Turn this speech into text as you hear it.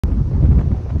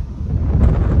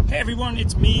Hey everyone,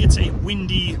 it's me. It's a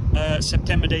windy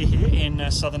September day here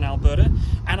in southern Alberta,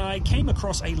 and I came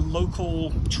across a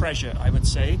local treasure, I would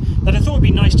say, that I thought would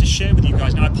be nice to share with you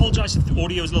guys. Now I apologize if the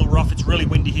audio is a little rough. It's really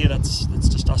windy here. That's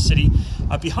just our city.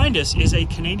 Behind us is a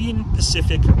Canadian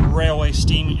Pacific Railway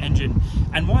steam engine.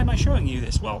 And why am I showing you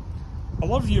this? Well, a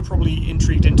lot of you are probably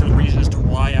intrigued into the reason as to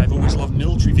why I've always loved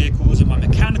military vehicles and my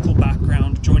mechanical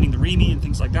background, joining the REME and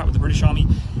things like that with the British Army.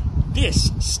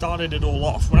 This started it all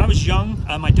off. When I was young,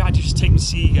 my dad used to take me to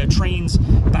see trains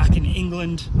back in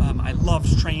England. I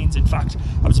loved trains. In fact,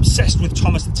 I was obsessed with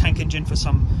Thomas the Tank Engine for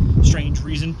some strange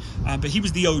reason. But he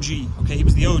was the OG, okay? He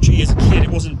was the OG as a kid. It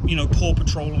wasn't, you know, Paw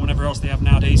Patrol and whatever else they have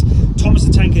nowadays. Thomas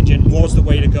the Tank Engine was the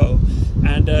way to go.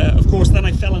 And of course, then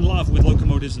I fell in love with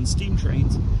locomotives and steam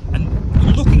trains.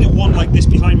 And looking at one like this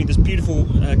behind me, this beautiful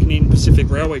Canadian Pacific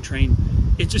Railway train,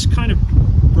 it just kind of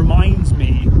reminds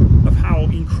me of how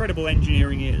incredible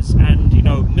engineering is. And you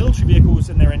know, military vehicles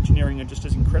and their engineering are just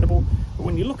as incredible, but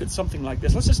when you look at something like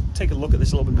this, let's just take a look at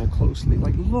this a little bit more closely.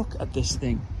 Like, look at this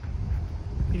thing.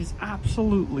 It is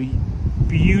absolutely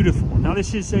beautiful. Now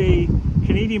this is a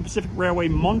Canadian Pacific Railway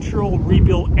Montreal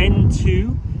rebuilt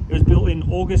N2. It was built in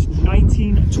August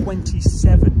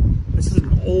 1927. This is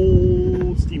an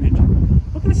old steam engine.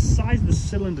 Look at the size of the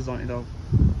cylinders on it though.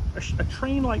 A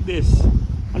train like this,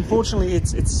 unfortunately,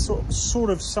 it's sort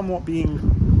of somewhat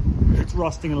it's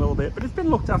rusting a little bit, but it's been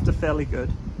looked after fairly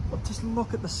good. But just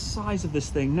look at the size of this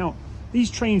thing. Now, these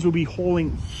trains will be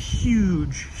hauling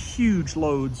huge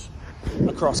loads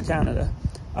across Canada,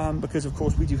 because of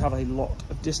course we do have a lot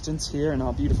of distance here in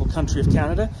our beautiful country of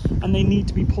Canada, and they need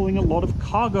to be pulling a lot of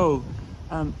cargo.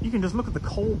 You can just look at the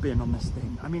coal bin on this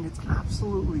thing. I mean, it's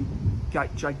absolutely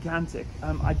gigantic.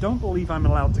 I don't believe I'm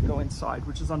allowed to go inside,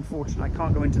 which is unfortunate. I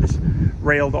can't go into this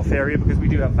railed off area because we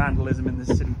do have vandalism in this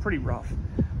city, pretty rough.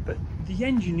 But the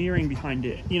engineering behind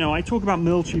it, you know, I talk about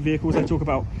military vehicles, I talk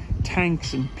about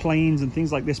tanks and planes and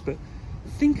things like this, but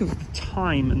think of the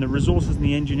time and the resources and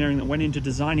the engineering that went into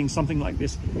designing something like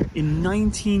this in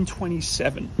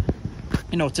 1927.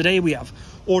 You know, today we have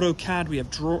AutoCAD, we have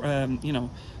you know,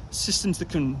 systems that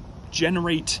can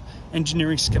generate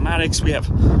engineering schematics. We have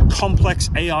complex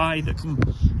AI that can,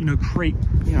 you know, create,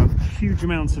 you know, huge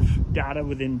amounts of data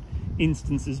within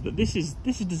instances. But this is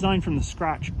designed from the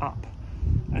scratch up.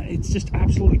 It's just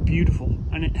absolutely beautiful,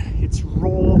 and it's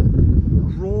raw,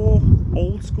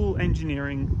 old school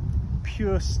engineering,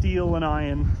 pure steel and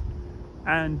iron.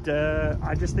 And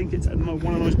I just think it's one of the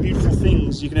most beautiful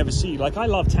things you can ever see. Like, I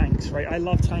love tanks, right? I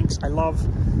love tanks. I love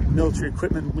military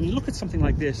equipment. When you look at something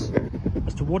like this,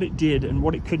 as to what it did and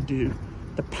what it could do,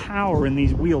 the power in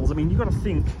these wheels. I mean, you've got to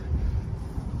think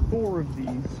 4 of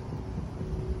these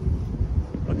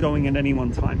are going at any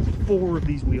one time. 4 of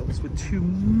these wheels with 2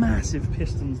 massive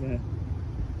pistons there.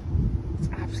 It's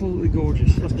absolutely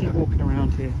gorgeous. Let's keep walking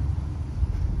around here.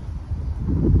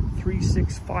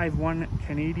 3651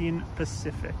 Canadian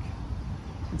Pacific.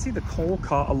 You can see the coal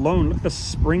car alone. Look at the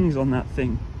springs on that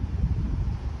thing.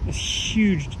 This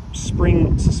huge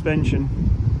spring suspension,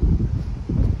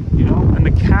 you know, and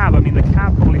the cab. I mean, the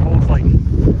cab probably holds like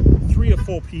 3 or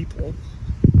 4 people.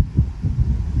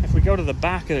 If we go to the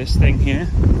back of this thing here,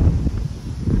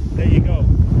 there you go.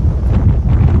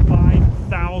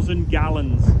 5,000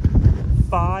 gallons.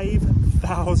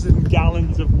 5,000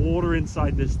 gallons of water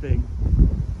inside this thing.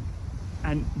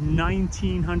 And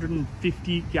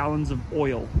 1,950 gallons of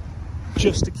oil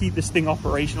just to keep this thing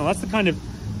operational. That's the kind of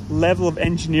level of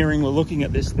engineering we're looking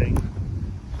at this thing.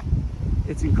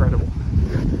 It's incredible.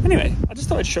 Anyway, I just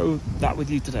thought I'd show that with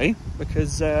you today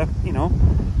because, you know,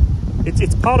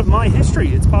 it's part of my history.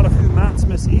 It's part of who Matt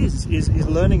Smith is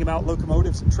learning about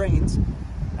locomotives and trains.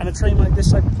 And a train like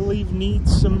this, I believe,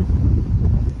 needs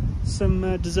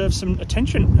deserves some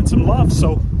attention and some love.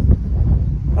 So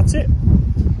that's it.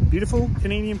 Beautiful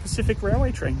Canadian Pacific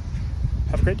Railway train.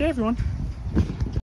 Have a great day, everyone.